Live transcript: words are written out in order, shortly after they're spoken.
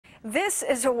This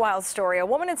is a wild story. A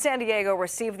woman in San Diego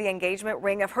received the engagement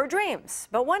ring of her dreams,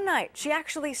 but one night she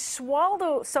actually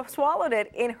swallowed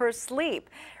it in her sleep.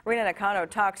 Rena Nakano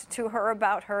talked to her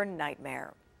about her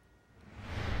nightmare.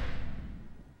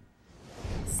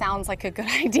 Sounds like a good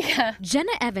idea.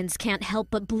 Jenna Evans can't help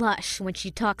but blush when she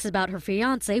talks about her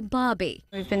fiance, Bobby.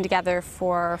 We've been together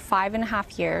for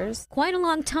 5.5 years. Quite a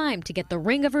long time to get the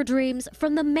ring of her dreams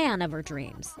from the man of her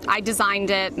dreams. I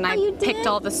designed it and I picked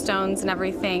all the stones and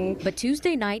everything. But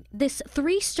Tuesday night, this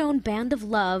 3-stone band of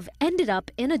love ended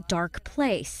up in a dark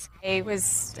place. I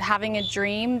was having a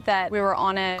dream that we were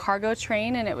on a cargo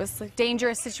train and it was a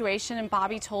dangerous situation, and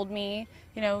Bobby told me,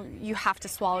 you know, you have to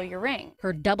swallow your ring.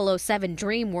 Her 007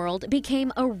 dream world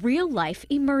became a real-life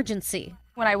emergency.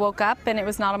 When I woke up and it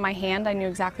was not on my hand, I knew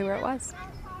exactly where it was.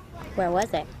 Where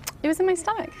was it? It was in my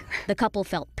stomach. The couple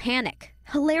felt panic,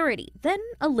 hilarity, then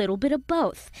a little bit of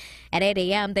both. At 8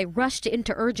 a.m., they rushed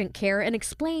into urgent care and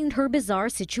explained her bizarre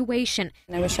situation.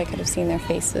 I wish I could have seen their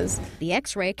faces. The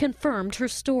x-ray confirmed her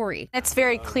story. It's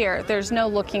very clear. There's no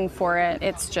looking for it.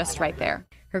 It's just right there.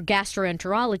 Her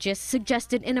gastroenterologist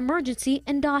suggested an emergency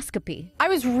endoscopy. I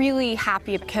was really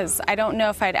happy because I don't know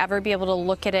if I'd ever be able to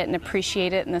look at it and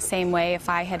appreciate it in the same way if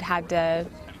I had had to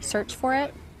search for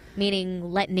it.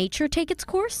 Meaning let nature take its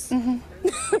course?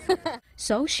 Mm-hmm.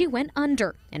 So she went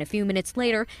under, and a few minutes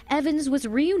later, Evans was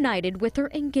reunited with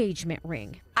her engagement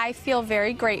ring. I feel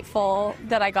very grateful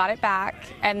that I got it back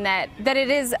and that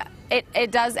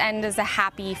it does end as a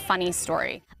happy, funny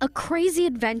story. A crazy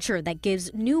adventure that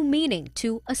gives new meaning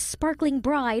to a sparkling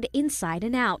bride inside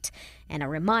and out, and a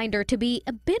reminder to be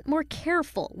a bit more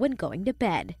careful when going to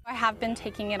bed. I have been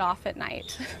taking it off at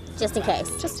night. Just in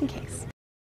case. Just in case.